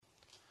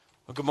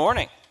Well, good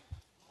morning.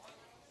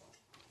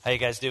 How you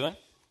guys doing?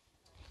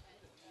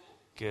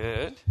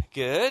 Good.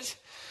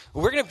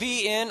 We're going to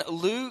be in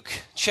Luke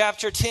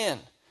chapter 10.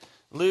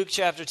 Luke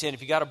chapter 10.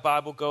 If you got a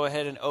Bible, go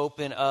ahead and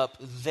open up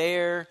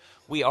there.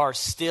 We are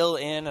still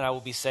in, and I will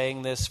be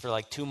saying this for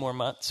like 2 more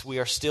months, we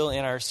are still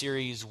in our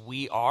series,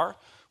 We Are.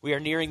 We are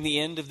nearing the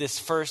end of this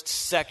first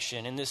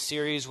section. In this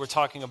series, we're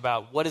talking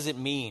about what does it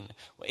mean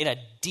in a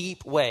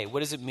deep way.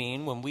 What does it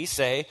mean when we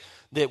say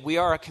that we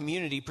are a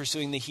community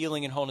pursuing the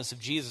healing and wholeness of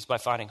Jesus by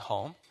finding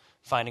home,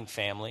 finding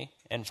family,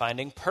 and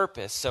finding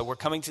purpose. So we're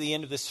coming to the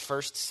end of this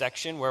first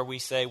section where we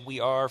say we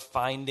are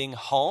finding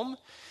home.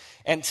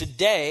 And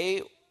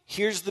today,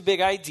 here's the big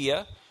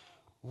idea.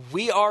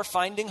 We are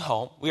finding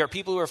home. We are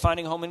people who are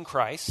finding home in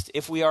Christ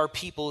if we are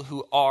people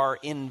who are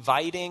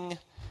inviting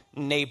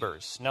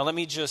neighbors. Now, let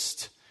me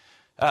just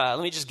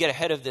get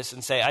ahead of this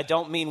and say, I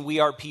don't mean we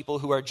are people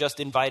who are just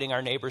inviting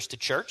our neighbors to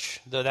church,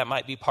 though that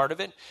might be part of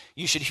it.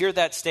 You should hear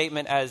that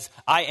statement as,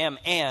 I am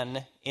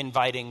an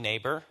inviting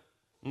neighbor,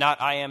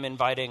 not I am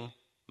inviting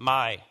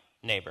my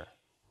neighbor.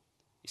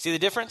 You see the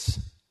difference?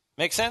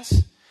 Make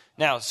sense?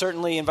 Now,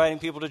 certainly inviting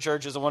people to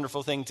church is a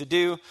wonderful thing to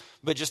do,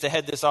 but just to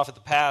head this off at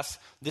the pass,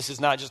 this is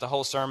not just a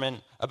whole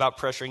sermon about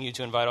pressuring you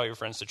to invite all your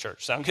friends to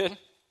church. Sound good?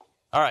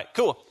 All right,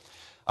 cool.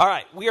 All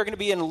right, we are going to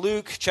be in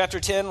Luke chapter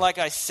 10. Like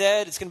I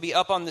said, it's going to be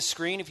up on the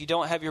screen. If you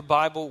don't have your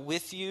Bible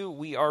with you,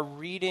 we are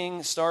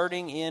reading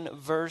starting in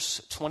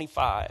verse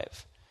 25.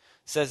 It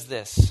says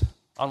this,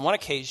 on one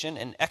occasion,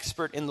 an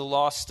expert in the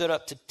law stood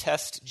up to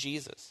test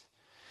Jesus.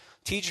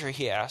 Teacher,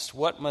 he asked,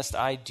 what must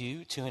I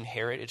do to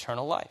inherit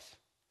eternal life?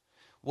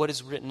 What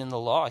is written in the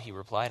law, he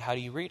replied. How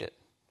do you read it?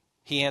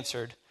 He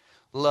answered,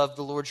 love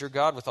the Lord your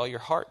God with all your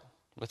heart,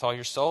 with all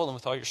your soul, and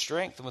with all your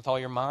strength, and with all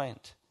your mind.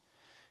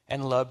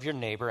 And love your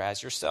neighbor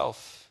as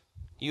yourself.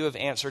 You have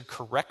answered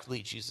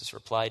correctly, Jesus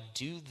replied.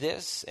 Do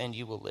this and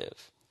you will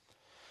live.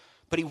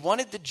 But he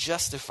wanted to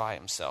justify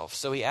himself,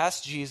 so he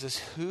asked Jesus,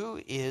 who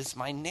is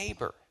my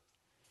neighbor?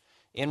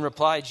 In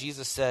reply,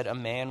 Jesus said, a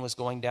man was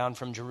going down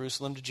from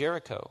Jerusalem to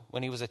Jericho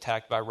when he was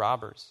attacked by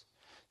robbers.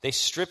 They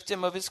stripped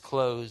him of his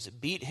clothes,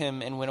 beat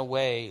him, and went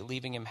away,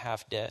 leaving him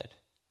half dead.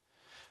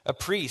 A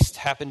priest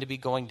happened to be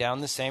going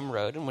down the same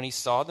road, and when he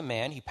saw the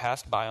man, he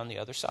passed by on the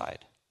other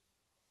side.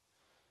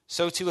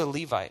 So too a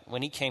Levite,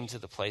 when he came to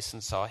the place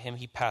and saw him,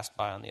 he passed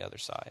by on the other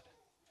side.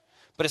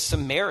 But a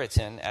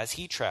Samaritan, as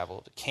he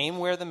traveled, came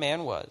where the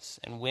man was,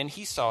 and when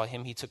he saw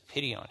him, he took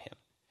pity on him.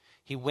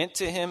 He went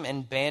to him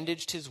and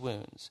bandaged his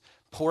wounds,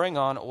 pouring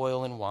on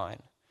oil and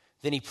wine.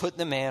 Then he put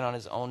the man on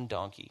his own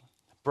donkey,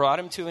 brought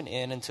him to an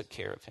inn, and took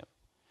care of him.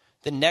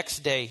 The next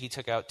day he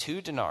took out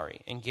 2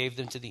 denarii and gave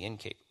them to the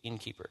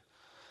innkeeper.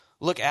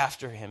 Look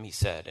after him, he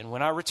said, and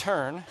when I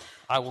return,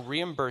 I will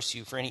reimburse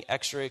you for any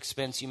extra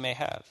expense you may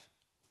have.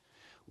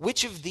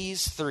 Which of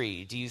these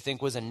 3 do you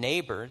think was a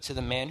neighbor to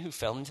the man who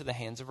fell into the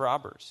hands of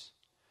robbers?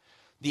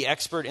 The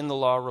expert in the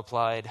law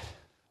replied,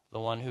 the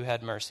one who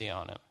had mercy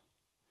on him.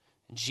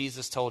 And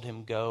Jesus told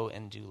him, go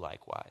and do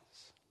likewise.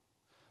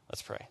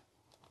 Let's pray.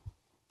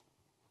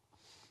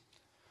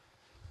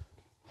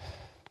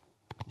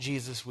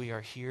 Jesus, we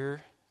are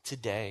here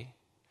today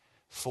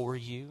for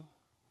you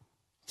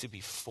to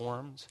be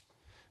formed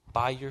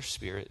by your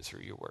Spirit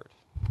through your word.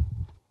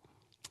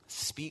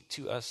 Speak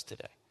to us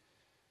today.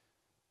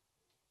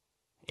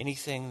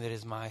 Anything that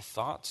is my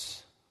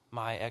thoughts,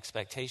 my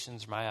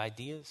expectations, my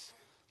ideas,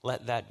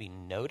 let that be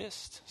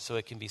noticed so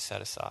it can be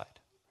set aside,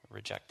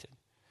 rejected.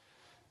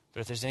 But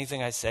if there's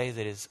anything I say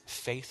that is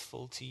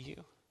faithful to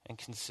you and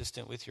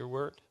consistent with your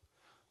word,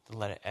 then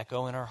let it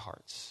echo in our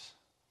hearts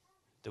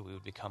that we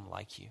would become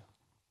like you,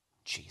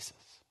 Jesus.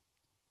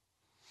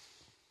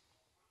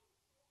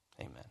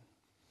 Amen.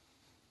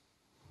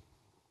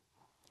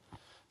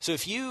 So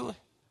if you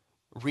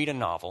read a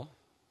novel,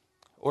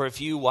 or if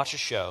you watch a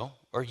show,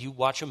 or you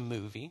watch a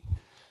movie,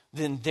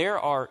 then there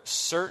are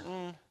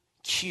certain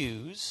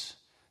cues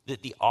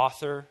that the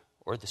author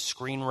or the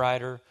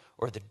screenwriter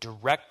or the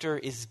director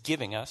is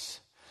giving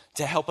us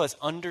to help us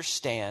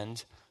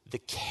understand the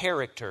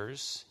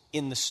characters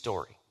in the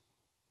story.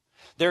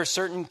 There are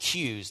certain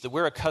cues that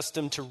we're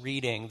accustomed to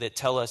reading that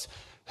tell us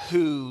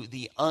who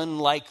the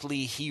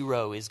unlikely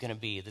hero is going to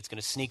be that's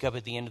going to sneak up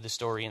at the end of the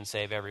story and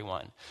save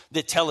everyone,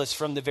 that tell us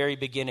from the very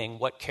beginning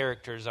what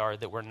characters are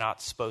that we're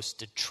not supposed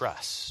to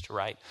trust,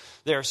 right?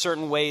 There are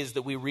certain ways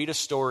that we read a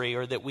story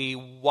or that we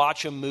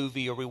watch a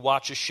movie or we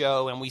watch a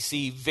show and we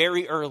see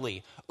very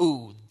early,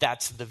 ooh,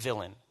 that's the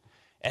villain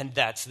and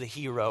that's the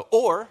hero.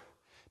 Or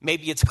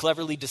maybe it's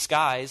cleverly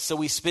disguised, so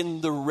we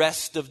spend the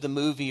rest of the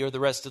movie or the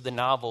rest of the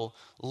novel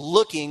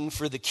looking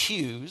for the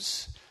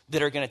cues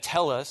that are going to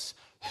tell us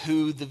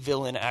who the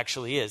villain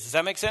actually is. Does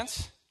that make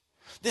sense?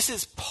 This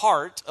is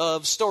part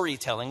of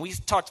storytelling. We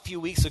talked a few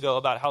weeks ago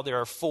about how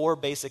there are 4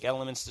 basic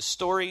elements to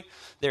story.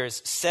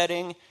 There's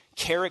setting,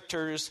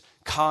 characters,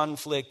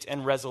 conflict,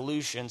 and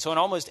resolution. So in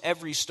almost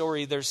every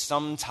story, there's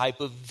some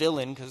type of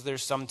villain because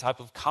there's some type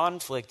of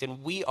conflict.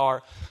 And we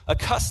are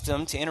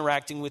accustomed to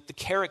interacting with the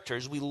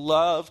characters. We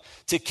love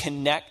to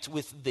connect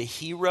with the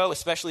hero,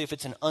 especially if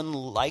it's an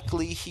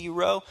unlikely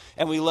hero.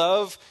 And we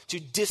love to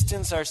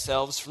distance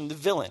ourselves from the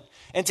villain.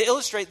 And to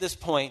illustrate this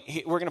point,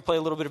 we're going to play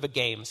a little bit of a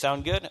game.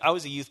 Sound good? I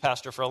was a youth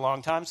pastor for a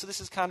long time, so this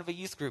is kind of a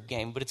youth group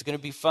game, but it's going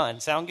to be fun.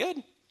 Sound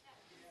good?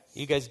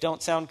 You guys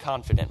don't sound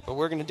confident, but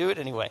we're going to do it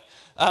anyway.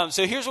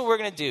 So here's what we're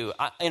going to do.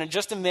 In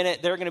just a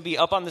minute, they're going to be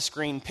up on the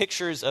screen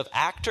pictures of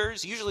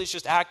actors. Usually it's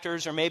just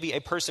actors or maybe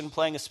a person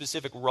playing a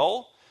specific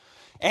role.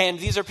 And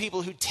these are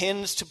people who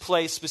tend to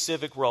play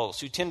specific roles,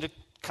 who tend to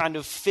kind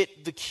of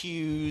fit the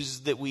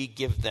cues that we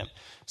give them.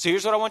 So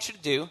here's what I want you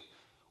to do.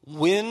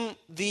 When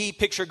the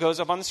picture goes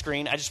up on the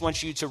screen, I just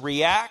want you to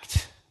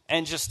react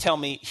and just tell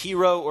me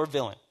hero or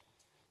villain.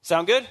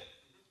 Sound good?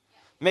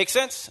 Make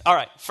sense? All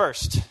right,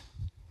 first.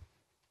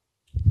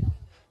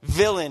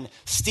 Villain.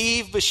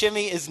 Steve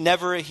Buscemi is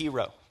never a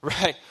hero,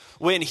 right?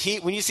 When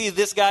you see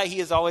this guy,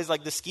 he is always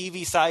like the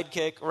skeevy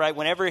sidekick, right?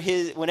 Whenever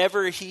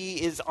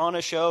he is on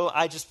a show,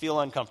 I just feel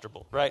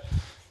uncomfortable, right?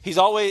 He's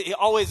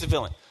always a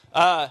villain.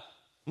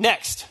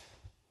 Next.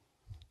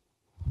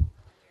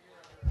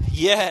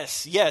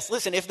 Yes.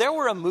 Listen, if there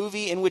were a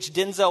movie in which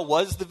Denzel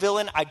was the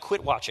villain, I'd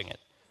quit watching it.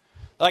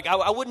 Like,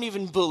 I wouldn't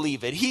even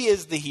believe it. He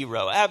is the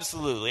hero.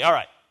 Absolutely. All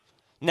right.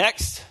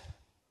 Next.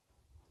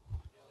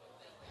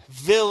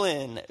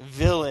 Villain.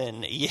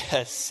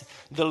 Yes.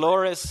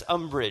 Dolores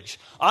Umbridge.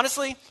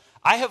 Honestly,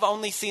 I have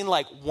only seen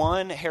like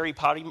one Harry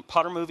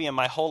Potter movie in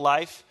my whole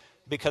life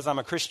because I'm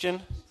a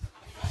Christian.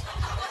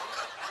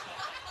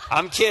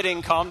 I'm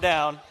kidding. Calm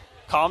down.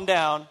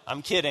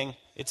 I'm kidding.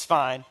 It's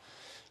fine.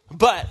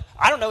 But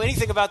I don't know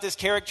anything about this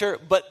character,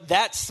 but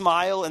that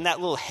smile and that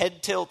little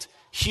head tilt,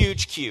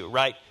 huge cue,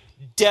 right?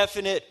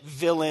 Definite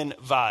villain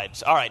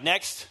vibes. All right,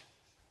 next.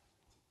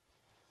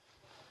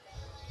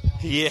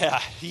 Yeah,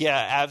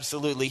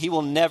 absolutely. He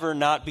will never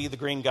not be the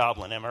Green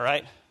Goblin, am I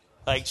right?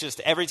 Like, just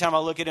every time I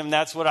look at him,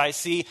 that's what I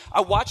see.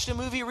 I watched a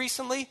movie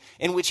recently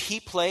in which he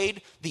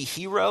played the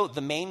hero, the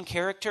main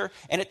character,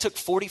 and it took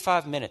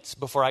 45 minutes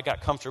before I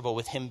got comfortable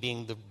with him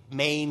being the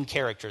main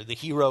character, the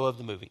hero of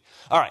the movie.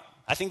 All right.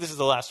 I think this is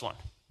the last one.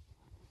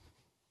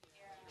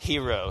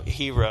 Hero.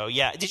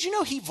 Yeah. Did you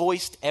know he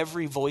voiced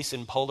every voice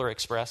in Polar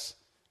Express?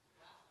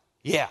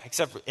 Yeah,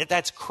 except for,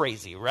 that's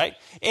crazy, right?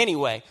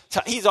 Anyway,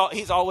 he's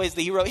always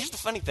the hero. Here's the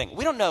funny thing.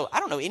 I don't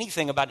know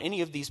anything about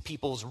any of these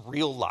people's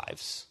real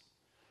lives,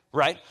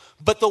 right?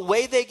 But the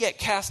way they get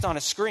cast on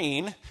a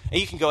screen,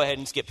 and you can go ahead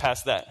and skip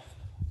past that.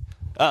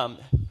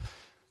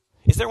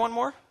 Is there one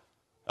more?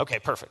 Okay,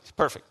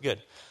 perfect,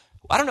 good.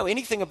 I don't know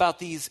anything about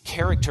these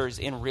characters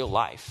in real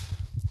life.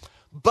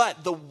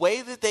 But the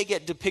way that they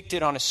get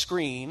depicted on a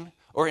screen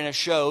or in a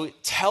show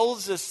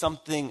tells us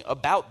something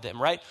about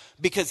them, right?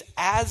 Because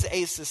as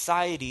a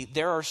society,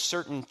 there are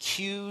certain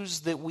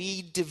cues that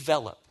we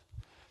develop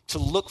to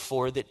look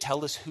for that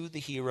tell us who the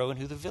hero and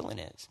who the villain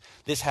is.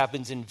 This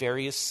happens in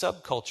various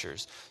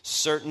subcultures.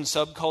 Certain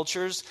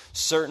subcultures,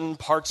 certain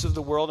parts of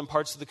the world and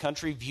parts of the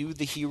country view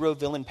the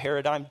hero-villain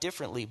paradigm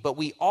differently. But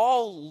we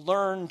all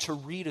learn to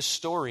read a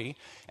story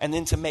and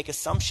then to make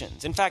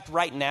assumptions. In fact,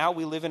 right now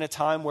we live in a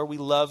time where we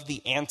love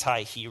the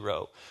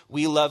anti-hero.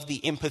 We love the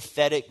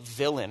empathetic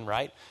villain,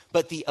 right?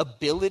 But the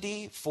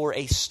ability for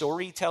a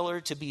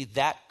storyteller to be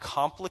that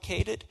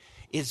complicated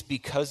is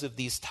because of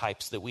these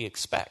types that we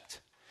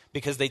expect.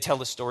 Because they tell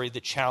a story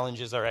that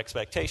challenges our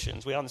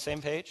expectations. We on the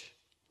same page?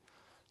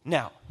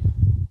 Now,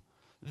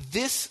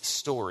 this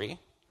story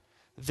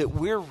that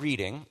we're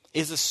reading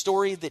is a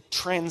story that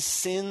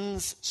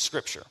transcends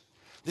Scripture.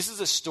 This is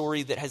a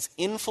story that has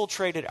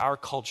infiltrated our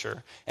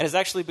culture and has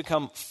actually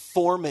become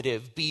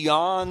formative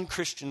beyond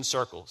Christian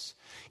circles.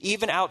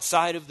 Even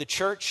outside of the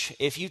church,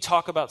 if you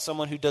talk about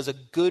someone who does a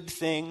good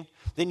thing,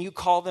 then you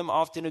call them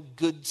often a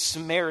Good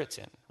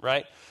Samaritan,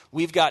 right?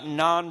 We've got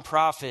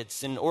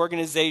nonprofits and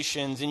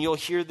organizations, and you'll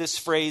hear this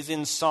phrase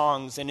in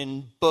songs and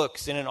in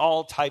books and in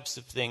all types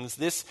of things.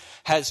 This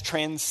has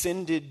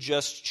transcended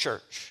just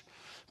church.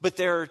 But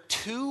there are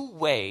two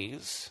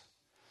ways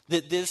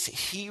that this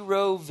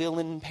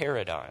hero-villain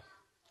paradigm,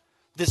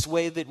 this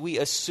way that we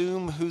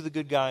assume who the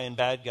good guy and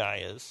bad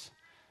guy is,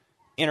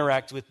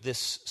 interact with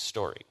this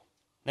story.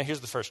 Now,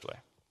 here's the first way.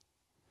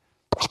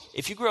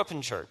 If you grew up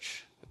in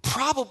church,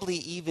 probably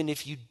even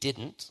if you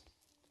didn't,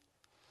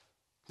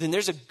 then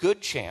there's a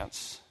good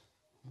chance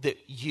that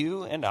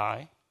you and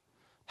I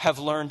have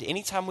learned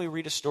anytime we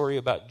read a story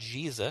about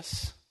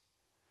Jesus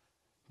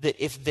that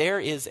if there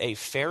is a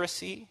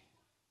Pharisee,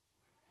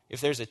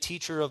 if there's a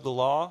teacher of the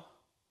law,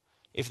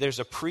 if there's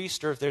a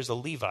priest or if there's a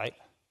Levite,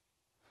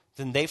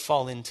 then they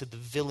fall into the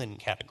villain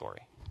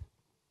category.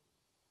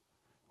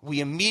 We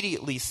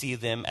immediately see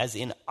them as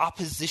in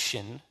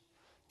opposition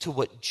to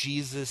what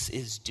Jesus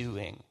is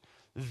doing.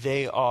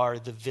 They are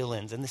the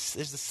villains. And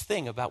there's this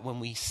thing about when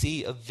we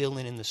see a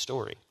villain in the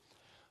story.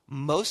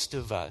 Most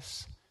of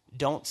us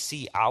don't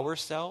see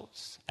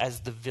ourselves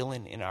as the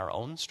villain in our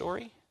own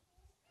story.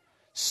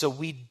 So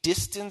we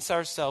distance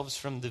ourselves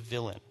from the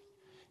villain.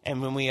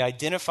 And when we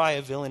identify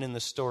a villain in the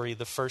story,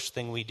 the first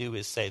thing we do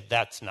is say,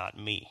 that's not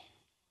me.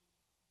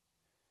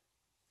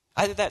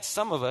 Either that,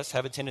 some of us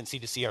have a tendency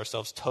to see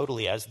ourselves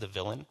totally as the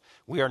villain.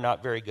 We are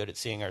not very good at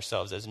seeing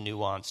ourselves as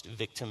nuanced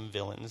victim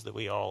villains that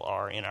we all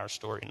are in our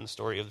story and the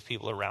story of the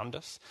people around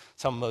us.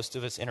 That's how most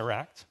of us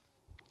interact.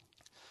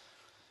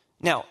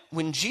 Now,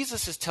 when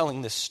Jesus is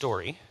telling this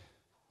story,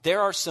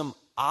 there are some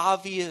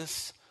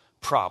obvious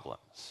problems.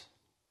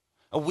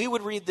 We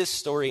would read this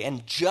story,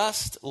 and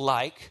just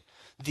like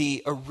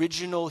the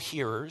original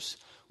hearers,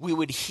 we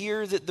would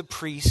hear that the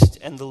priest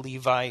and the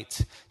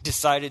Levite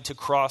decided to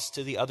cross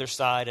to the other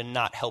side and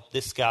not help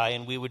this guy,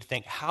 and we would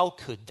think, how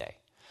could they?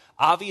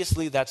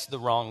 Obviously, that's the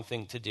wrong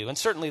thing to do, and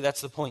certainly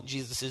that's the point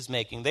Jesus is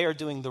making. They are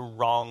doing the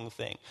wrong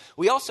thing.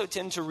 We also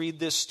tend to read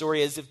this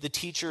story as if the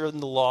teacher of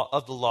the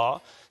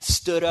law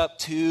stood up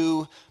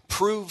to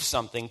prove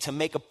something, to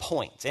make a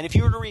point. And if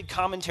you were to read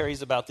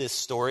commentaries about this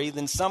story,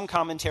 then some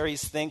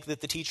commentaries think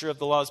that the teacher of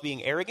the law is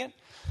being arrogant.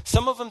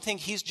 Some of them think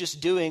he's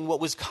just doing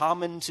what was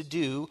common to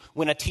do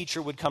when a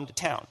teacher would come to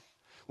town,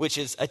 which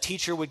is a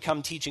teacher would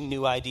come teaching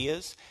new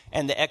ideas,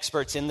 and the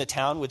experts in the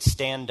town would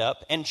stand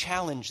up and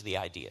challenge the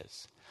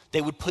ideas.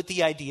 They would put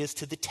the ideas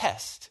to the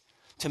test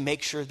to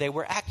make sure they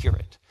were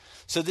accurate.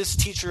 So this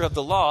teacher of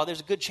the law,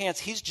 there's a good chance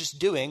he's just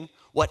doing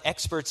what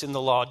experts in the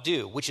law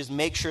do, which is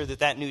make sure that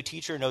that new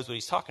teacher knows what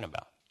he's talking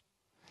about.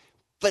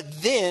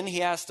 But then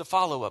he asks a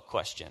follow-up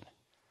question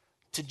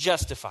to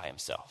justify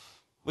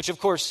himself, which of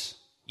course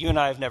you and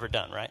I have never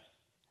done, right?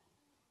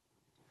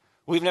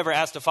 We've never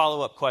asked a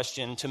follow-up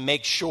question to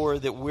make sure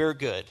that we're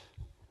good,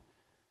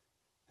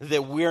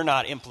 that we're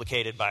not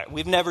implicated by it.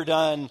 We've never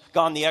gone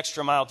the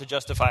extra mile to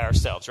justify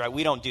ourselves, right?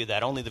 We don't do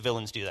that. Only the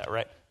villains do that,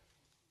 right?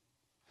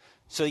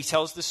 So he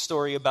tells this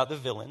story about the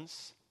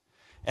villains,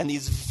 and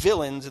these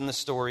villains in the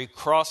story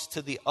cross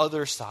to the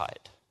other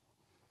side.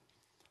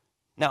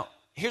 Now,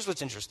 here's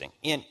what's interesting.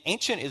 In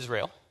ancient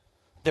Israel,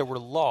 there were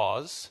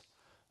laws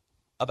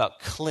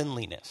about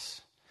cleanliness.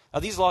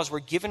 Now, these laws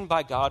were given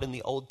by God in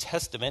the Old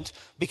Testament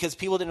because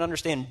people didn't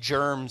understand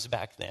germs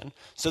back then.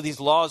 So these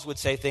laws would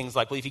say things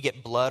like, well, if you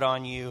get blood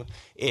on you,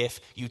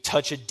 if you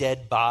touch a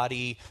dead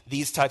body,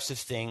 these types of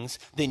things,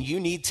 then you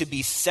need to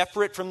be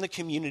separate from the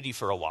community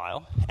for a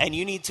while, and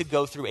you need to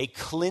go through a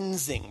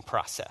cleansing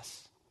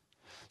process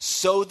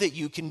so that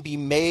you can be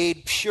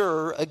made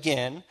pure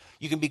again.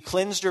 You can be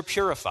cleansed or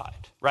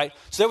purified, right?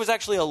 So there was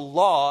actually a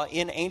law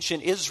in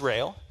ancient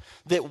Israel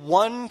that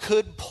one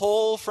could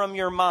pull from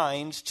your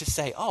mind to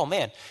say, oh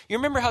man, you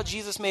remember how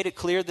Jesus made it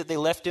clear that they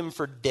left him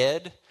for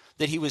dead,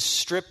 that he was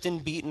stripped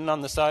and beaten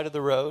on the side of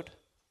the road?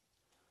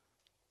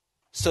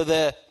 So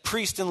the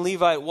priest and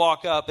Levite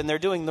walk up and they're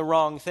doing the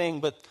wrong thing,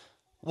 but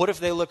what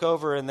if they look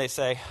over and they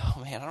say,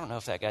 oh man, I don't know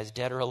if that guy's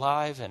dead or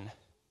alive, and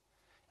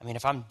I mean,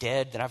 if I'm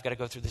dead, then I've got to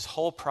go through this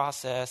whole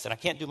process and I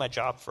can't do my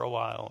job for a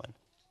while.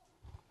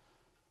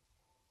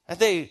 And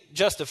they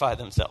justify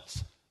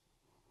themselves,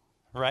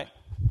 right?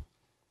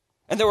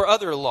 And there were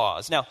other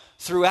laws. Now,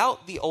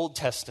 throughout the Old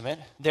Testament,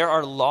 there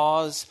are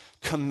laws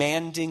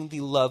commanding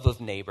the love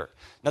of neighbor.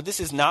 Now, this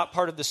is not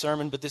part of the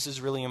sermon, but this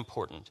is really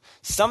important.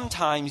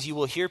 Sometimes you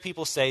will hear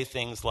people say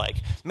things like,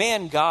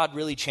 man, God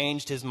really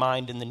changed his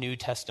mind in the New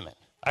Testament.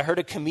 I heard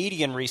a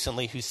comedian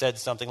recently who said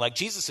something like,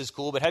 Jesus is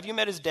cool, but have you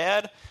met his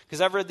dad? Because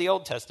I've read the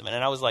Old Testament.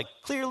 And I was like,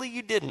 clearly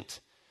you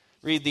didn't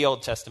read the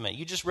Old Testament.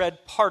 You just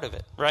read part of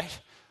it, right?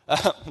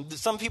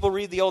 Some people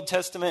read the Old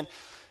Testament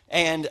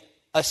and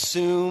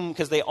assume,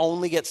 because they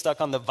only get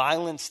stuck on the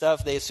violent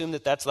stuff, they assume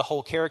that that's the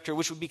whole character,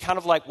 which would be kind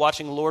of like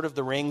watching Lord of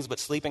the Rings but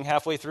sleeping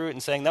halfway through it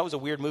and saying, that was a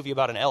weird movie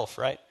about an elf,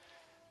 right?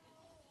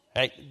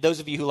 Right? Those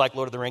of you who like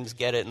Lord of the Rings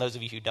get it, and those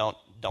of you who don't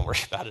worry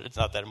about it. It's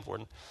not that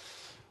important.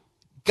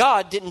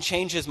 God didn't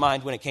change his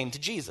mind when it came to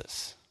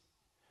Jesus.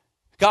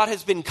 God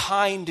has been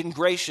kind and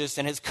gracious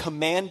and has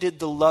commanded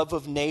the love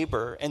of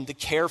neighbor and the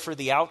care for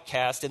the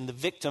outcast and the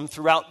victim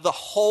throughout the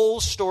whole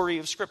story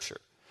of Scripture.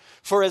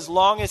 For as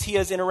long as he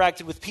has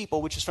interacted with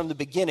people, which is from the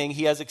beginning,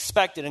 he has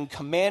expected and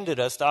commanded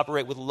us to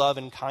operate with love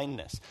and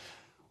kindness.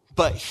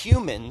 But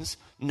humans,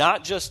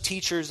 not just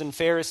teachers and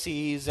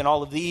Pharisees and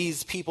all of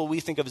these people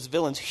we think of as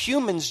villains,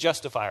 humans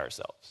justify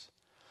ourselves.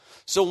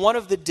 So one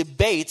of the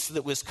debates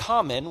that was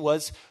common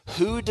was,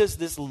 who does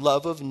this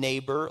love of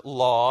neighbor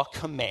law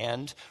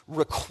command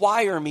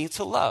require me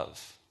to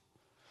love?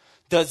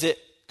 Does it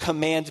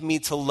command me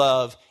to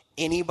love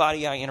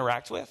anybody I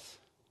interact with?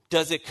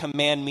 Does it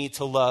command me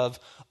to love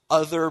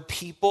other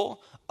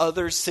people,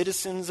 other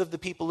citizens of the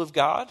people of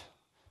God,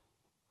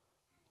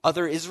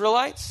 other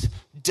Israelites?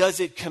 Does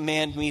it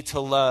command me to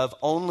love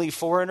only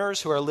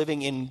foreigners who are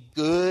living in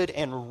good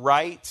and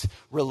right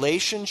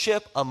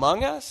relationship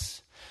among us?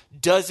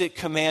 Does it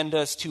command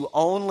us to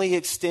only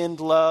extend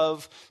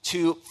love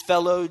to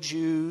fellow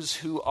Jews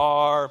who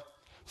are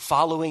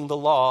following the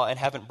law and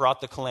haven't brought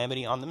the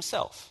calamity on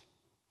themselves?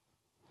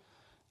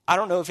 I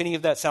don't know if any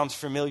of that sounds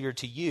familiar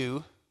to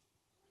you,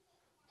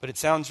 but it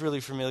sounds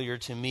really familiar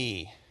to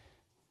me.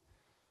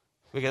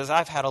 Because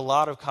I've had a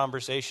lot of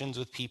conversations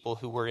with people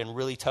who were in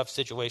really tough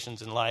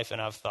situations in life,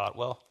 and I've thought,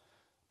 well,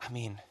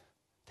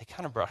 they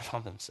kind of brought it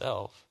on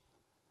themselves.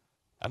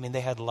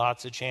 They had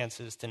lots of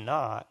chances to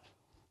not.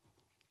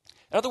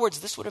 In other words,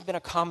 this would have been a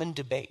common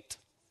debate.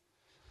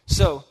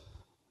 So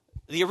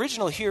the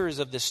original hearers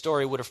of this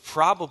story would have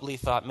probably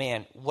thought,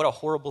 man, what a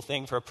horrible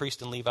thing for a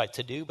priest and Levite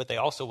to do, but they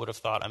also would have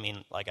thought,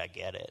 I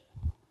get it.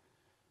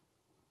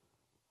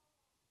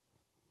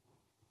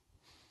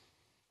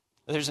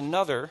 There's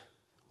another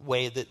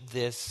way that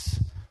this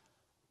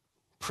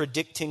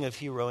predicting of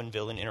hero and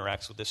villain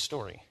interacts with this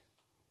story,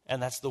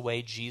 and that's the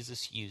way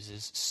Jesus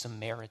uses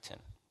Samaritan.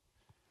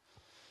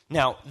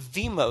 Now,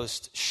 the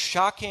most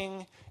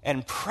shocking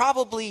and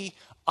probably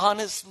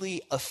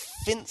honestly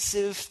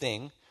offensive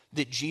thing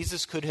that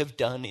Jesus could have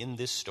done in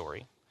this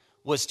story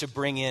was to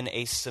bring in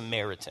a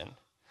Samaritan.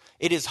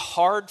 It is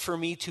hard for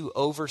me to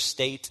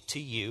overstate to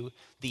you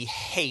the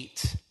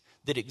hate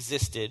that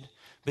existed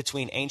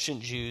between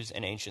ancient Jews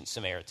and ancient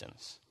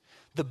Samaritans.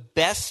 The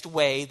best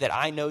way that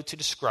I know to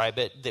describe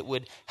it that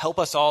would help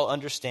us all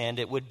understand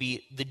it would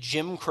be the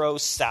Jim Crow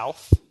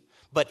South,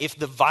 but if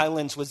the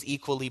violence was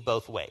equally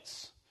both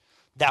ways.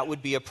 That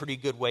would be a pretty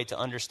good way to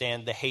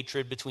understand the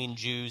hatred between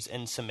Jews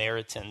and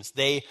Samaritans.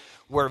 They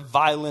were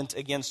violent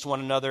against one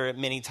another at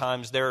many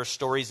times. There are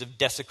stories of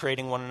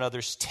desecrating one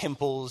another's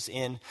temples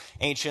in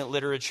ancient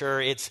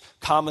literature. It's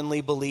commonly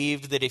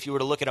believed that if you were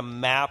to look at a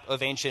map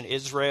of ancient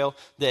Israel,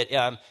 that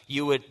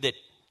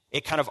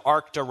it kind of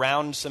arced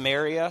around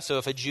Samaria. So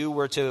if a Jew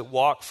were to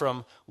walk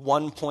from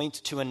one point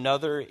to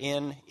another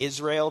in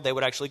Israel, they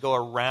would actually go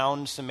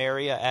around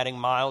Samaria, adding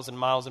miles and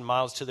miles and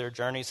miles to their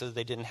journey so that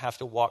they didn't have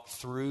to walk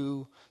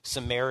through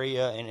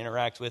Samaria and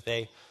interact with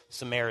a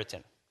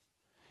Samaritan.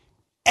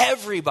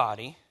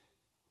 Everybody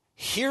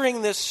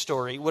hearing this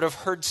story would have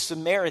heard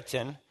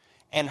Samaritan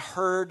and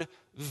heard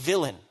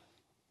villain.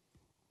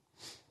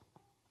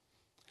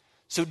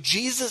 So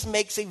Jesus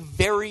makes a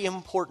very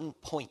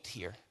important point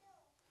here,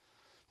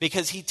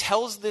 because he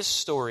tells this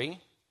story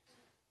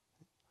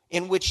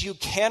in which you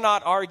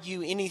cannot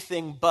argue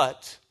anything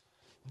but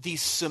the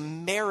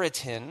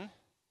Samaritan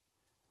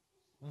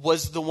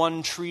was the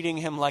one treating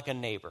him like a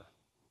neighbor.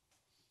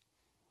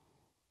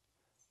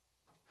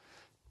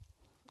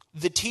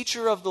 The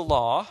teacher of the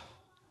law,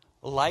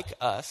 like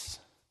us,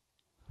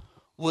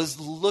 was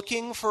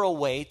looking for a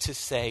way to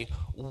say,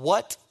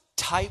 what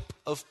type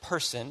of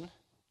person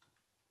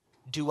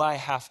do I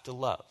have to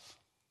love?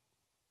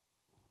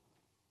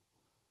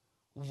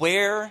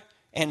 Where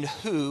and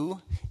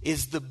who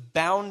is the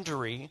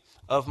boundary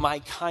of my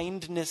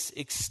kindness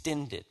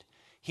extended?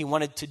 He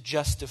wanted to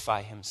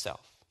justify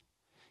himself.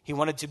 He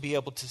wanted to be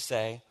able to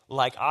say,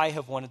 like I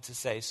have wanted to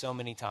say so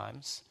many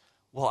times,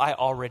 well, I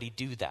already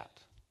do that.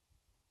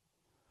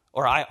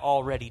 Or I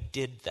already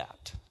did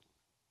that.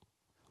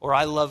 Or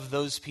I love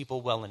those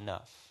people well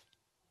enough.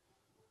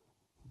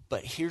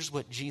 But here's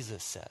what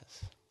Jesus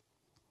says.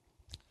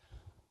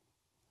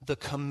 The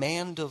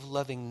command of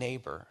loving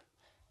neighbor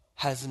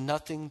has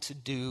nothing to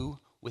do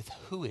with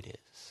who it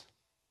is.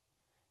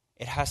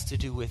 It has to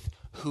do with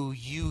who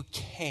you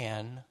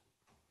can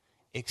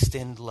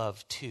extend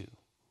love to.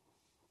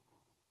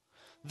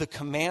 The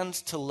command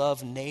to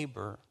love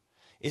neighbor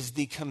is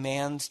the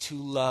command to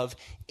love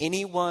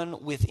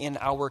anyone within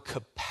our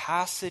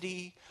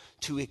capacity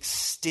to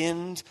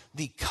extend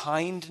the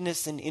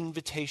kindness and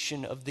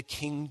invitation of the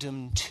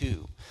kingdom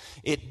to.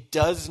 It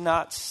does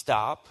not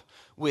stop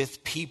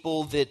with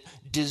people that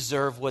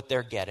deserve what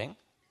they're getting.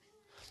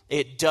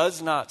 It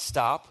does not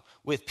stop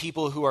with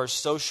people who are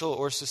social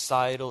or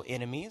societal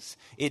enemies.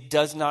 It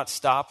does not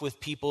stop with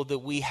people that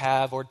we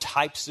have, or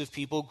types of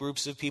people,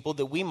 groups of people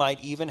that we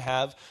might even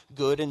have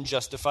good and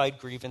justified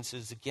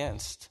grievances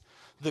against.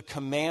 The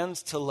command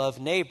to love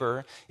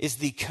neighbor is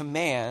the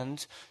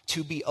command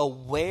to be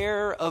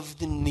aware of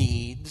the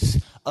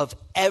needs of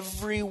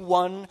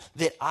everyone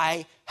that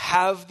I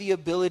have the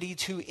ability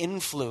to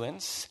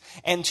influence,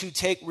 and to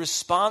take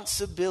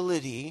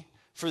responsibility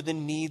for the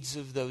needs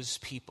of those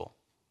people.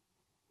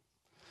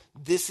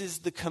 This is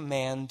the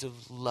command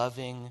of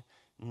loving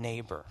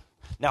neighbor.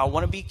 Now, I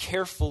want to be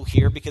careful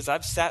here, because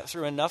I've sat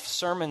through enough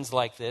sermons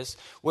like this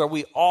where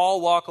we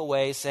all walk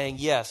away saying,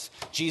 yes,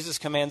 Jesus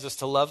commands us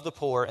to love the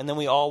poor, and then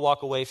we all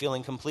walk away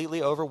feeling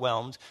completely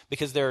overwhelmed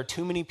because there are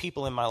too many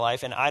people in my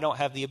life and I don't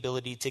have the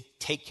ability to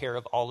take care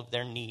of all of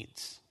their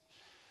needs.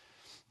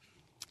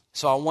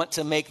 So I want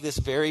to make this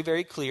very,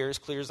 very clear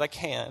as I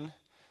can.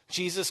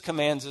 Jesus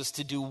commands us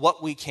to do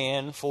what we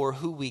can for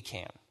who we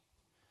can.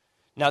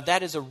 Now,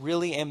 that is a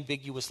really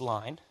ambiguous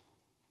line.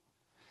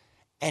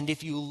 And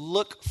if you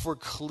look for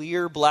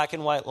clear black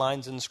and white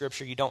lines in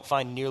Scripture, you don't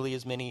find nearly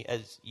as many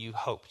as you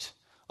hoped.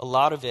 A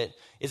lot of it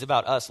is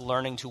about us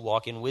learning to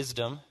walk in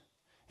wisdom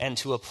and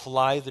to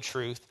apply the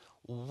truth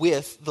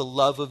with the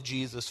love of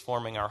Jesus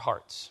forming our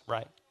hearts,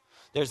 right?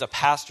 There's a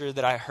pastor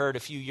that I heard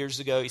a few years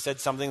ago. He said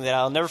something that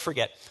I'll never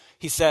forget.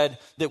 He said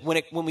that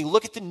when we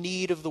look at the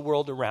need of the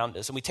world around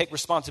us and we take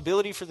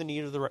responsibility for the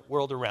need of the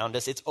world around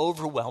us, it's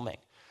overwhelming.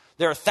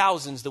 There are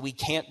thousands that we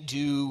can't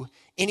do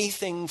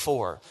anything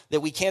for,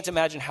 that we can't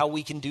imagine how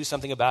we can do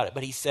something about it.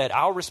 But he said,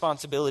 our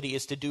responsibility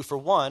is to do for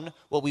one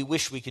what we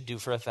wish we could do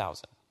for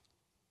 1,000.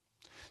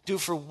 Do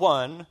for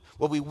one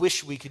what we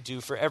wish we could do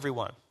for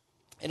everyone.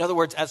 In other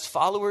words, as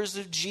followers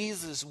of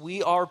Jesus,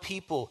 we are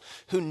people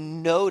who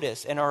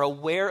notice and are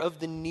aware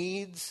of the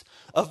needs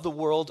of the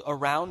world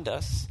around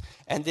us,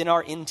 and then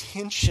are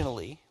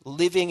intentionally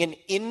living an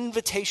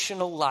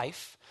invitational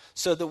life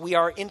so that we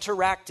are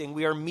interacting,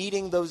 we are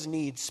meeting those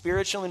needs,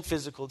 spiritual and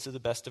physical, to the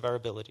best of our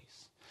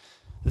abilities.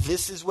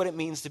 This is what it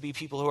means to be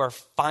people who are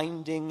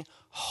finding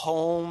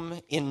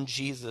home in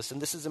Jesus. And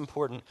this is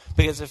important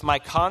because if my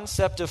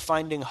concept of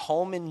finding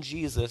home in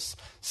Jesus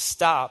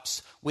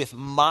stops with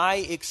my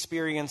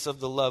experience of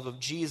the love of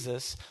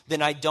Jesus,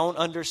 then I don't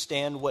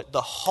understand what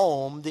the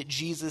home that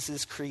Jesus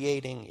is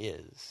creating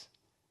is.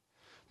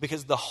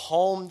 Because the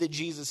home that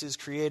Jesus is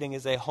creating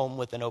is a home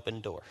with an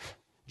open door.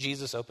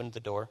 Jesus opened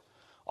the door.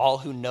 All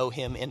who know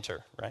him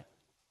enter, right?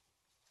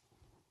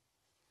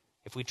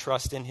 If we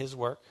trust in his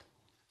work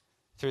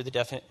through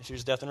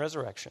his death and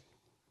resurrection,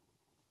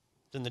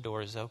 then the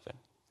door is open.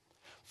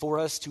 For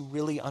us to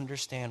really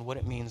understand what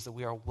it means that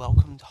we are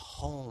welcomed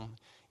home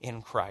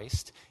in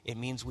Christ, it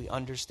means we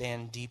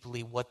understand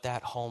deeply what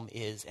that home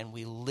is, and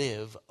we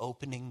live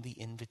opening the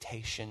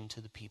invitation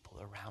to the people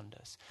around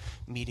us,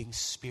 meeting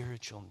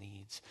spiritual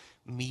needs,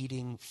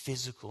 meeting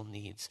physical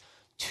needs,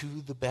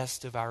 to the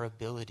best of our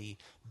ability,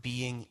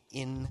 being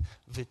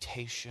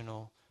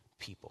invitational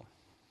people.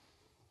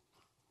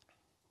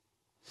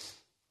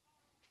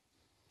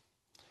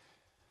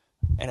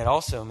 And it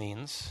also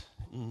means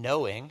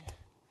knowing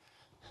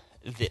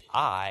that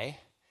I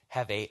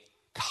have a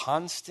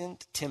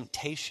constant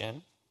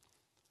temptation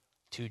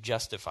to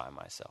justify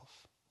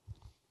myself.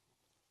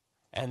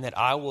 And that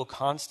I will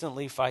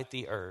constantly fight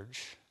the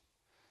urge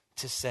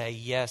to say,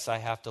 yes, I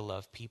have to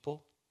love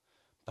people,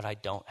 but I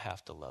don't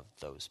have to love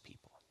those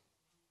people.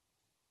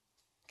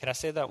 Can I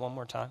say that one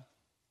more time?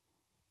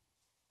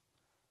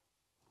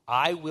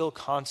 I will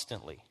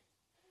constantly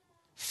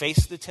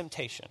face the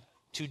temptation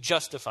to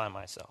justify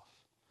myself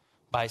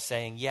by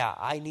saying, yeah,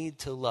 I need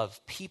to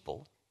love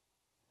people,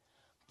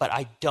 but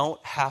I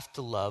don't have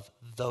to love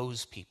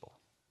those people.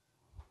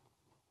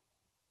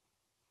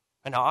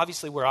 And now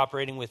obviously we're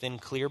operating within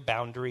clear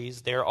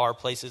boundaries. There are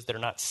places that are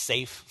not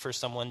safe for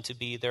someone to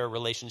be. There are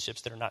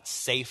relationships that are not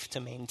safe to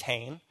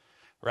maintain.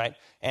 Right?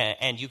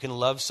 And you can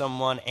love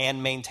someone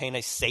and maintain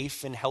a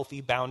safe and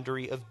healthy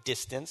boundary of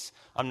distance.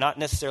 I'm not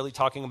necessarily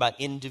talking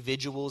about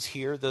individuals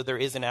here, though there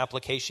is an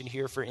application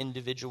here for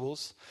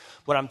individuals.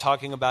 What I'm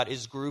talking about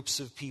is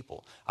groups of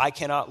people. I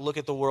cannot look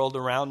at the world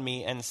around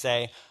me and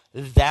say,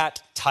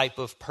 that type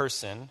of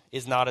person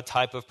is not a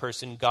type of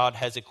person God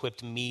has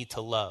equipped me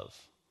to love.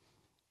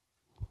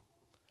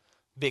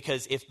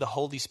 Because if the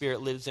Holy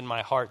Spirit lives in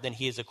my heart, then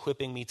he is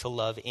equipping me to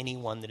love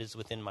anyone that is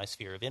within my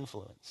sphere of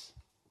influence.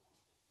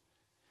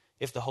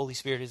 If the Holy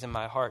Spirit is in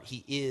my heart,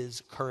 he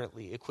is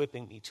currently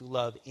equipping me to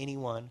love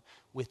anyone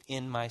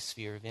within my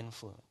sphere of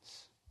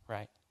influence,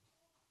 right?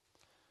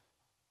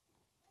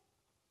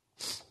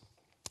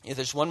 Yeah,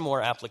 there's one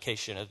more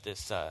application of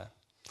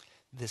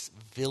this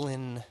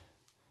villain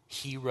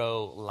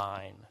hero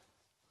line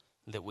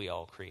that we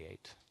all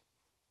create.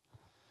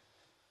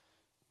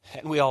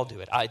 And we all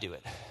do it. I do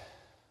it.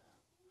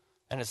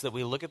 And it's that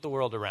we look at the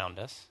world around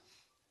us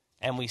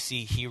and we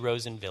see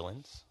heroes and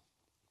villains.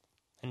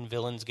 And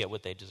villains get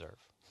what they deserve.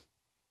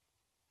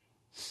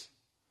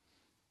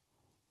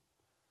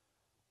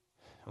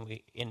 And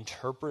we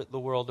interpret the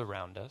world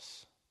around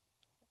us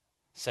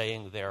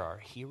saying there are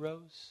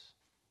heroes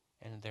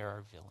and there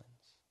are villains.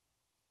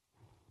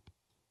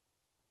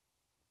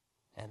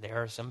 And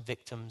there are some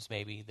victims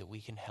maybe that we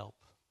can help.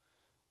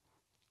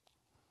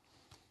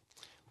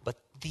 But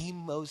the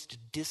most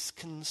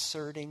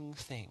disconcerting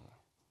thing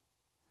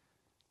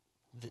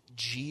that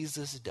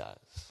Jesus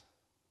does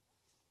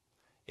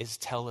is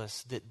tell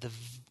us that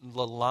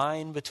the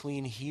line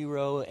between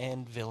hero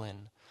and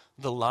villain,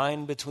 the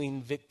line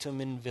between victim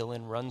and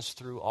villain runs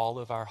through all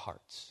of our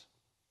hearts.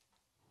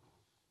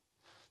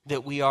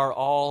 That we are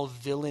all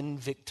villain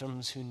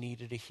victims who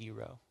needed a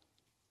hero.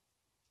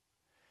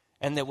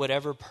 And that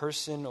whatever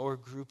person or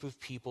group of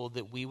people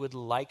that we would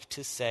like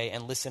to say,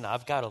 and listen,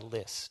 I've got a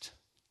list.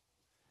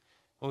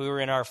 When we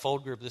were in our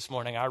fold group this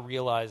morning, I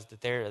realized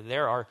that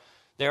there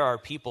are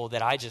people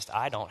that I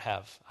don't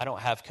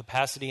have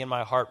capacity in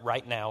my heart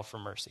right now for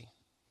mercy.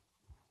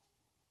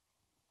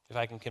 If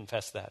I can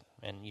confess that,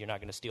 and you're not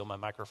going to steal my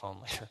microphone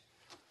later.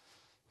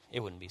 It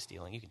wouldn't be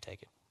stealing. You can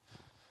take it.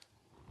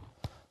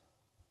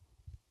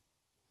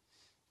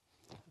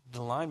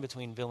 The line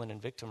between villain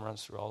and victim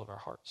runs through all of our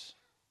hearts.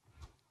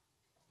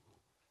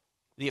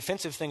 The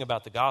offensive thing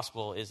about the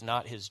gospel is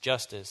not his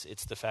justice.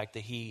 It's the fact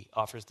that he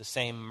offers the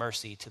same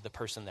mercy to the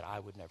person that I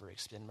would never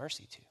extend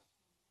mercy to.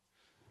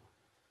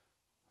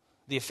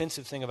 The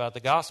offensive thing about the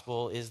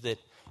gospel is that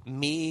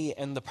me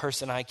and the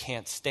person I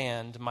can't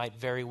stand might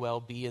very well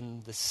be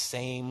in the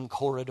same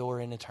corridor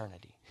in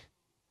eternity.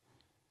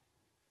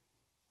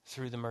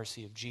 through the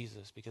mercy of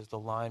Jesus, because the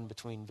line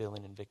between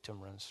villain and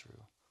victim runs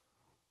through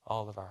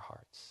all of our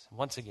hearts.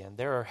 Once again,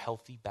 there are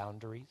healthy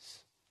boundaries,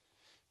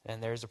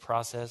 and there's a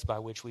process by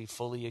which we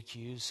fully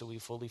accuse, so we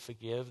fully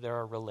forgive. There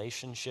are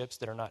relationships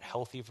that are not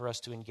healthy for us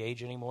to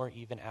engage anymore,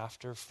 even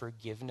after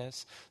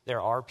forgiveness.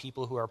 There are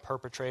people who are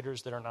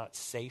perpetrators that are not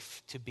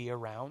safe to be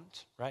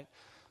around, right?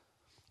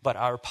 But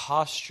our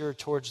posture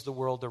towards the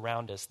world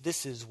around us,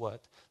 this is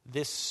what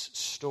this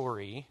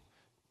story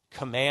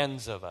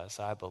commands of us,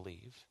 I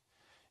believe,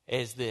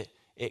 is that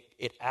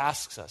it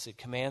asks us, it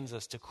commands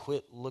us to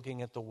quit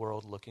looking at the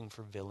world looking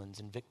for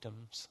villains and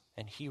victims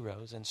and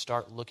heroes, and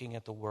start looking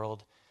at the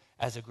world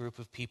as a group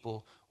of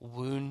people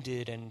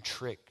wounded and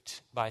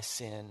tricked by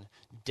sin,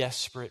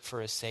 desperate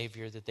for a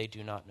Savior that they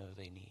do not know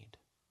they need.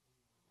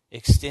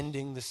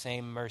 Extending the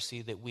same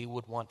mercy that we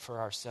would want for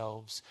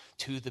ourselves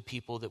to the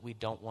people that we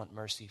don't want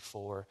mercy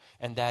for.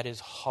 And that is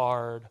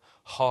hard,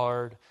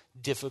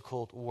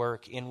 difficult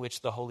work in which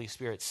the Holy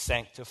Spirit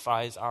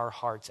sanctifies our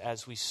hearts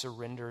as we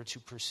surrender to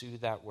pursue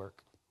that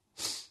work.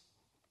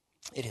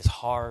 It is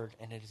hard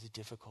and it is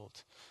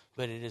difficult,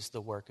 but it is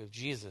the work of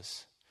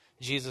Jesus.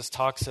 Jesus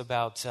talks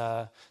about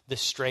the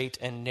straight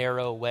and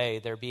narrow way,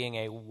 there being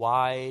a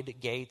wide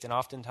gate, and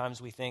oftentimes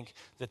we think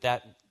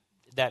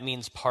that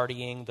means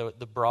partying.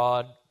 The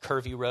broad,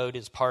 curvy road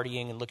is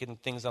partying and looking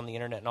at things on the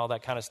internet and all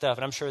that kind of stuff.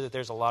 And I'm sure that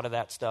there's a lot of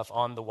that stuff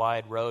on the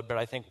wide road, but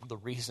I think the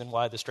reason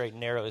why the straight and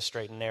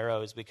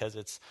narrow is because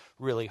it's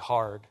really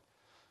hard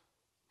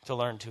to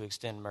learn to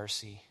extend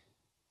mercy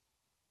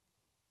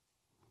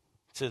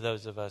to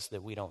those of us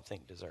that we don't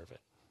think deserve it.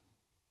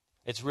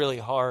 It's really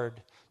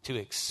hard to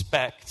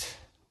expect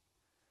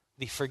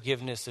the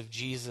forgiveness of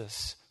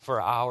Jesus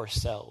for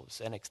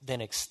ourselves and then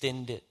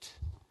extend it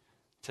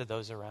to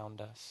those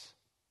around us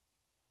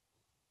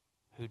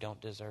who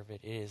don't deserve it.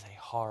 It is a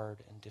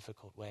hard and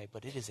difficult way,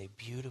 but it is a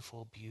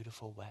beautiful,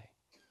 beautiful way.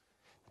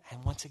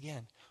 And once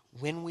again,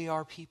 when we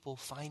are people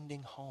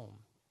finding home,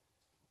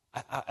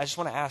 I just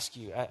want to ask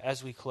you,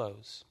 as we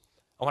close,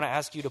 I want to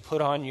ask you to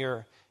put on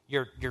your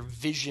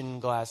vision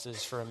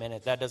glasses for a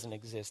minute. That doesn't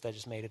exist. I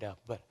just made it up.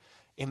 But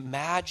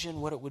imagine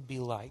what it would be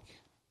like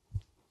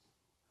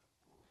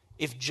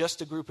if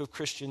just a group of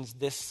Christians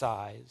this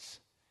size,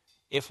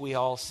 if we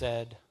all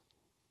said,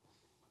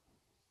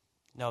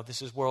 no,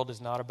 this world is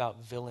not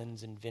about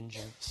villains and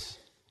vengeance.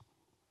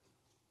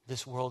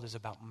 This world is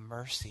about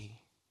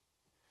mercy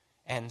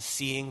and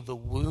seeing the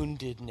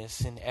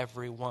woundedness in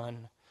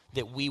everyone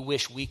that we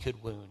wish we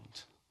could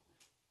wound.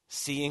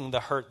 Seeing the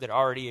hurt that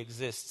already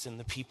exists in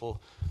the people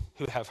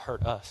who have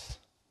hurt us.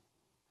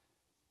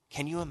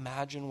 Can you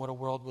imagine what a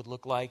world would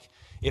look like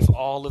if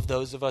all of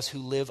those of us who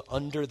live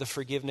under the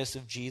forgiveness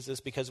of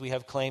Jesus because we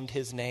have claimed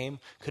his name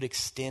could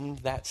extend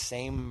that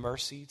same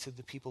mercy to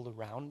the people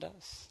around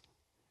us?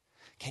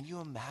 Can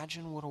you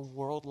imagine what a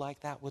world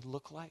like that would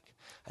look like?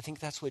 I think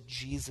that's what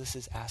Jesus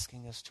is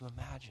asking us to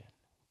imagine.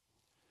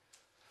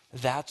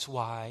 That's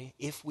why,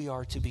 if we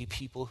are to be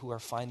people who are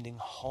finding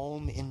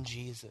home in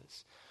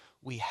Jesus,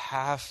 we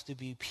have to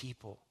be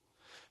people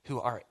who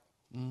are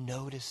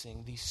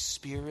noticing the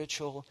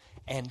spiritual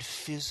and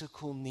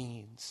physical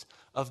needs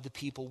of the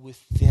people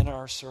within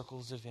our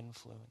circles of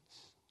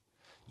influence.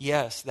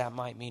 Yes, that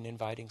might mean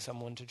inviting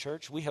someone to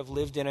church. We have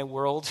lived in a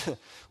world,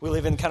 we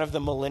live in kind of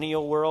the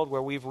millennial world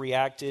where we've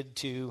reacted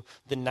to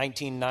the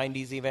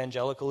 1990s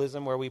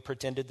evangelicalism, where we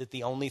pretended that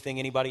the only thing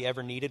anybody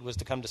ever needed was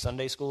to come to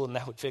Sunday school and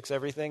that would fix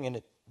everything, and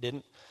it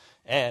didn't.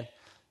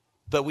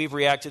 But we've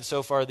reacted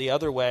so far the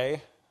other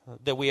way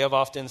that we have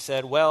often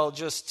said, well,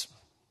 just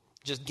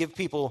give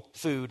people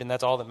food and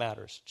that's all that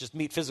matters. Just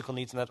meet physical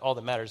needs and that's all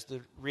that matters.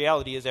 The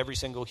reality is every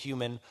single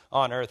human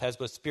on earth has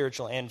both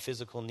spiritual and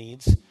physical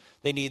needs.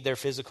 They need their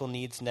physical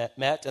needs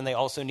met, and they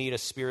also need a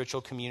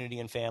spiritual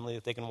community and family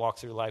that they can walk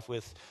through life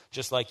with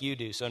just like you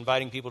do. So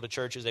inviting people to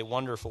church is a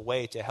wonderful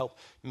way to help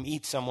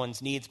meet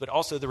someone's needs. But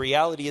also the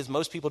reality is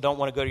most people don't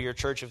want to go to your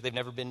church if they've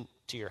never been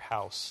to your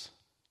house.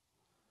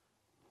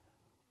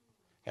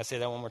 Can I say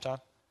that one more time?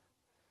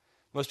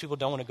 Most people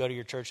don't want to go to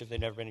your church if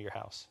they've never been to your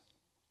house.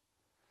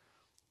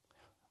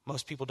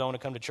 Most people don't want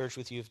to come to church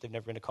with you if they've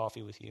never been to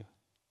coffee with you.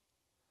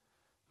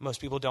 Most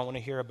people don't want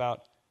to hear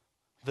about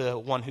the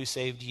one who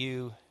saved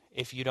you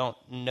if you don't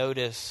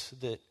notice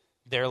that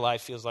their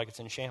life feels like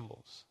it's in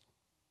shambles.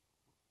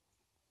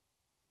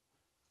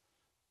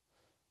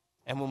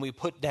 And when we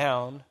put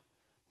down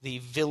the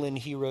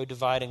villain-hero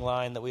dividing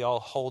line that we all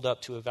hold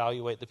up to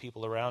evaluate the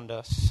people around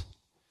us,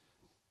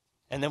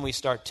 and then we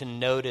start to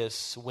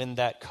notice when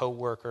that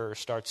coworker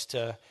starts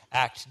to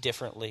act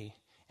differently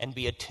and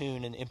be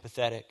attuned and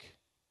empathetic,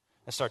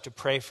 and start to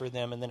pray for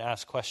them and then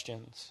ask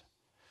questions.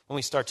 When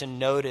we start to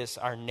notice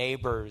our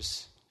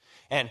neighbors,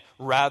 and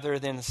rather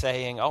than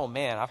saying, oh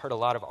man, I've heard a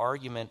lot of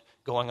argument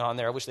going on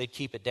there, I wish they'd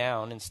keep it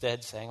down,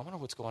 instead saying, I wonder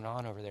what's going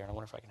on over there and I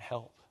wonder if I can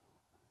help.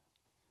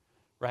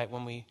 Right?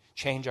 When we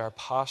change our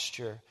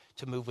posture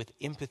to move with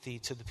empathy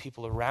to the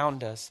people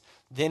around us,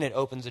 then it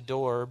opens a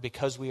door,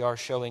 because we are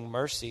showing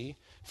mercy,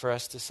 for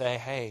us to say,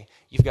 hey,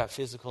 you've got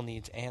physical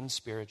needs and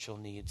spiritual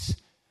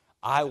needs.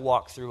 I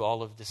walk through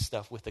all of this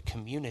stuff with a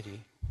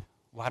community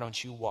why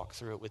don't you walk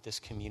through it with this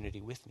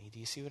community with me? Do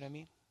you see what I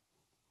mean?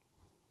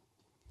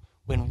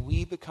 When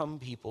we become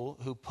people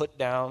who put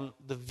down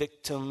the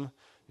victim,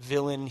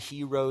 villain,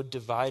 hero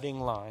dividing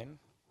line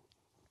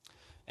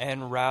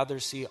and rather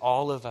see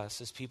all of us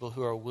as people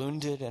who are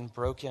wounded and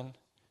broken,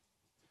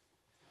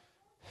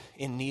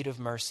 in need of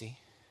mercy,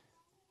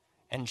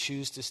 and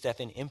choose to step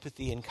in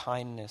empathy and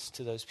kindness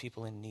to those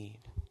people in need,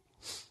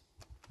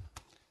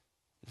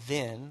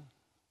 then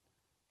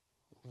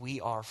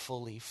we are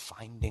fully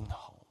finding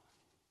home.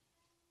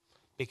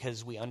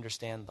 Because we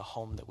understand the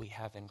home that we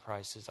have in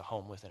Christ is a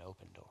home with an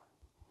open door.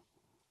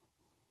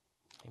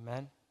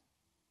 Amen?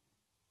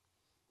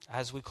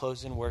 As we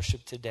close in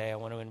worship today, I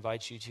want to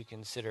invite you to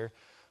consider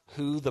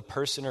who the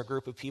person or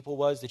group of people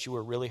was that you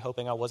were really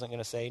hoping I wasn't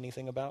going to say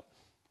anything about.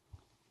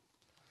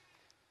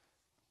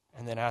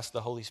 And then ask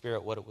the Holy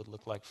Spirit what it would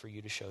look like for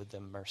you to show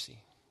them mercy.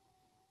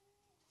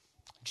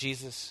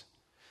 Jesus,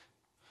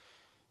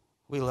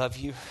 we love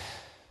you.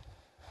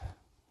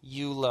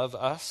 You love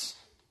us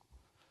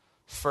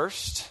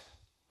first.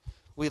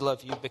 We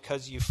love you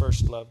because you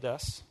first loved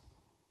us.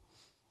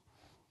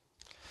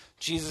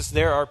 Jesus,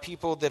 there are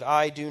people that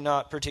I do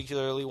not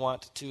particularly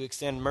want to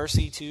extend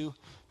mercy to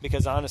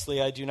because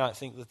honestly, I do not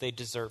think that they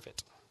deserve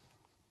it.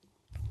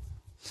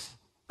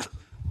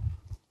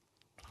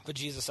 But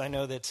Jesus, I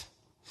know that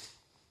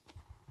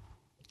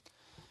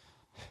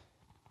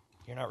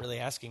you're not really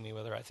asking me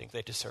whether I think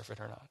they deserve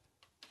it or not.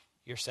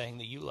 You're saying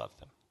that you love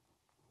them.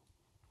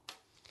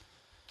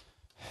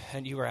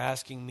 And you are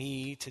asking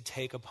me to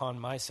take upon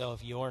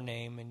myself your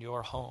name and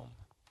your home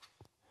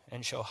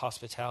and show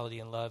hospitality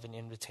and love and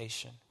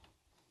invitation.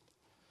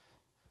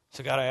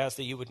 So God, I ask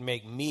that you would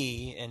make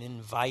me an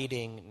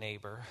inviting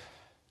neighbor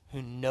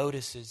who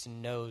notices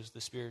and knows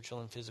the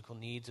spiritual and physical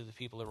needs of the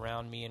people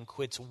around me and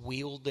quits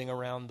wielding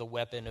around the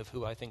weapon of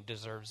who I think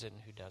deserves it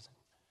and who doesn't.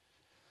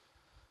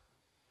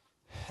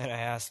 And I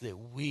ask that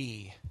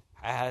we,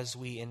 as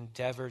we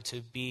endeavor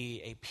to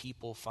be a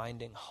people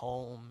finding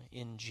home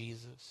in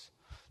Jesus,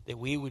 that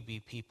we would be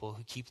people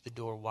who keep the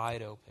door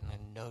wide open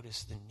and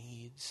notice the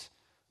needs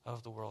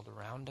of the world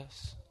around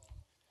us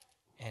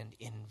and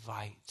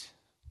invite,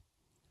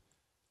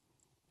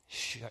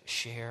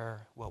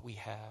 share what we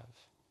have,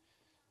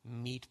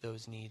 meet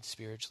those needs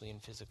spiritually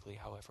and physically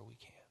however we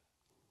can.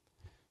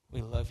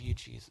 We love you,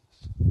 Jesus.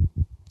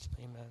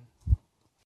 Amen.